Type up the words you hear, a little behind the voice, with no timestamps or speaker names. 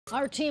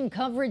Our team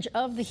coverage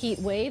of the heat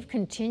wave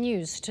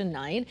continues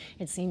tonight.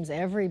 It seems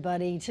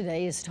everybody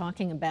today is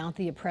talking about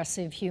the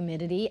oppressive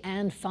humidity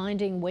and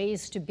finding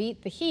ways to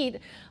beat the heat.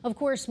 Of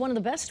course, one of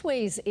the best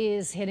ways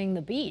is hitting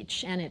the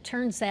beach. And it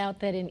turns out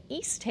that in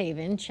East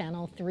Haven,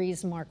 Channel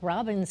 3's Mark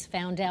Robbins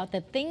found out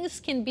that things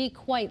can be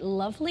quite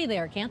lovely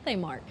there, can't they,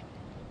 Mark?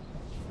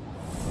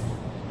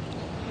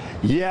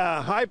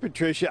 Yeah, hi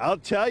Patricia. I'll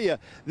tell you,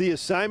 the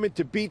assignment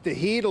to beat the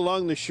heat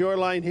along the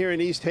shoreline here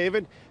in East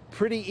Haven,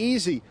 pretty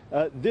easy.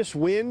 This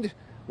wind,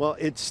 well,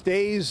 it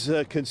stays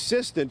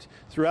consistent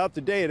throughout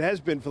the day. It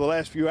has been for the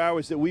last few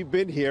hours that we've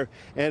been here,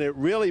 and it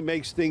really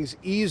makes things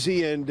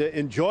easy and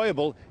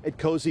enjoyable at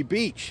Cozy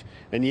Beach.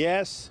 And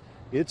yes,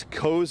 it's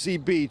Cozy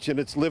Beach, and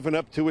it's living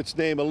up to its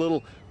name, a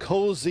little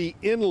cozy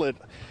inlet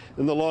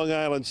in the Long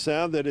Island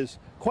Sound that is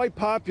quite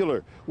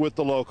popular with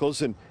the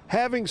locals, and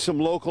having some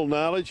local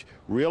knowledge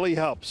really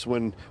helps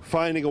when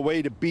finding a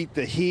way to beat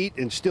the heat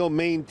and still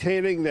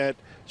maintaining that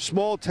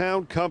small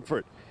town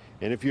comfort.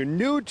 And if you're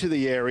new to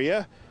the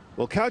area,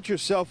 well, count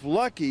yourself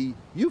lucky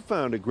you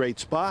found a great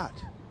spot.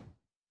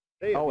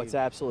 Oh, it's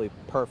absolutely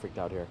perfect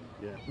out here.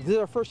 Yeah. This is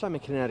our first time in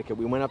Connecticut.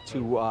 We went up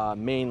to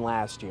Maine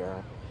last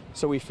year.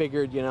 So we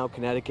figured, you know,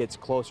 Connecticut's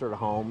closer to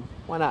home.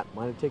 Why not?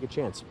 Why not take a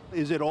chance?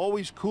 Is it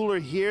always cooler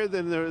here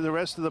than the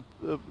rest of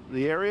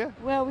the area?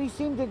 Well, we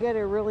seem to get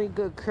a really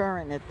good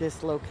current at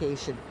this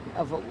location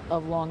of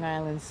Long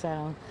Island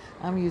Sound.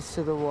 I'm used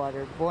to the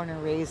water, born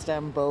and raised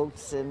on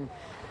boats, and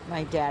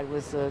my dad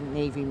was a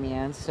Navy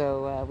man,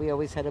 so we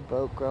always had a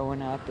boat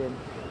growing up, and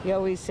he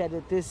always said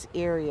that this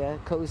area,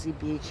 Cozy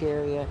Beach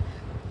area,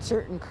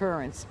 certain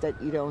currents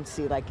that you don't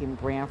see like in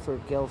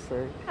Branford,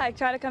 Guilford. I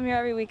try to come here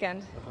every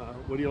weekend.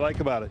 What do you like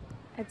about it?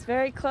 It's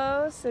very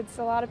close, it's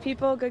a lot of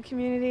people, good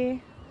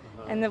community,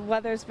 and the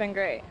weather's been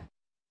great.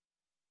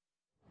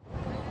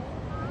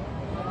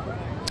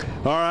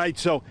 All right,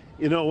 so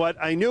you know what?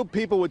 I knew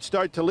people would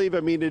start to leave. I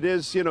mean, it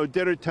is, you know,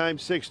 dinner time,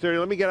 6:30.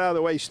 Let me get out of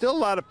the way. Still a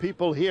lot of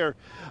people here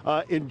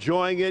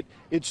enjoying it.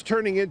 It's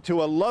turning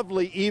into a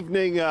lovely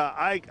evening.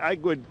 I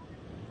would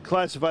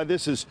classify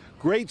this as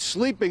great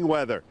sleeping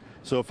weather.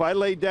 So if I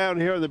lay down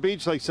here on the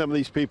beach like some of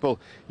these people,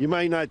 you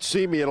might not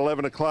see me at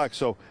 11 o'clock.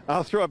 So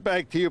I'll throw it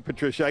back to you,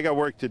 Patricia. I got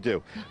work to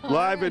do.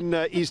 Live in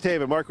East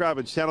Haven, Mark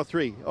Robbins, Channel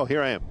 3. Oh,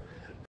 here I am.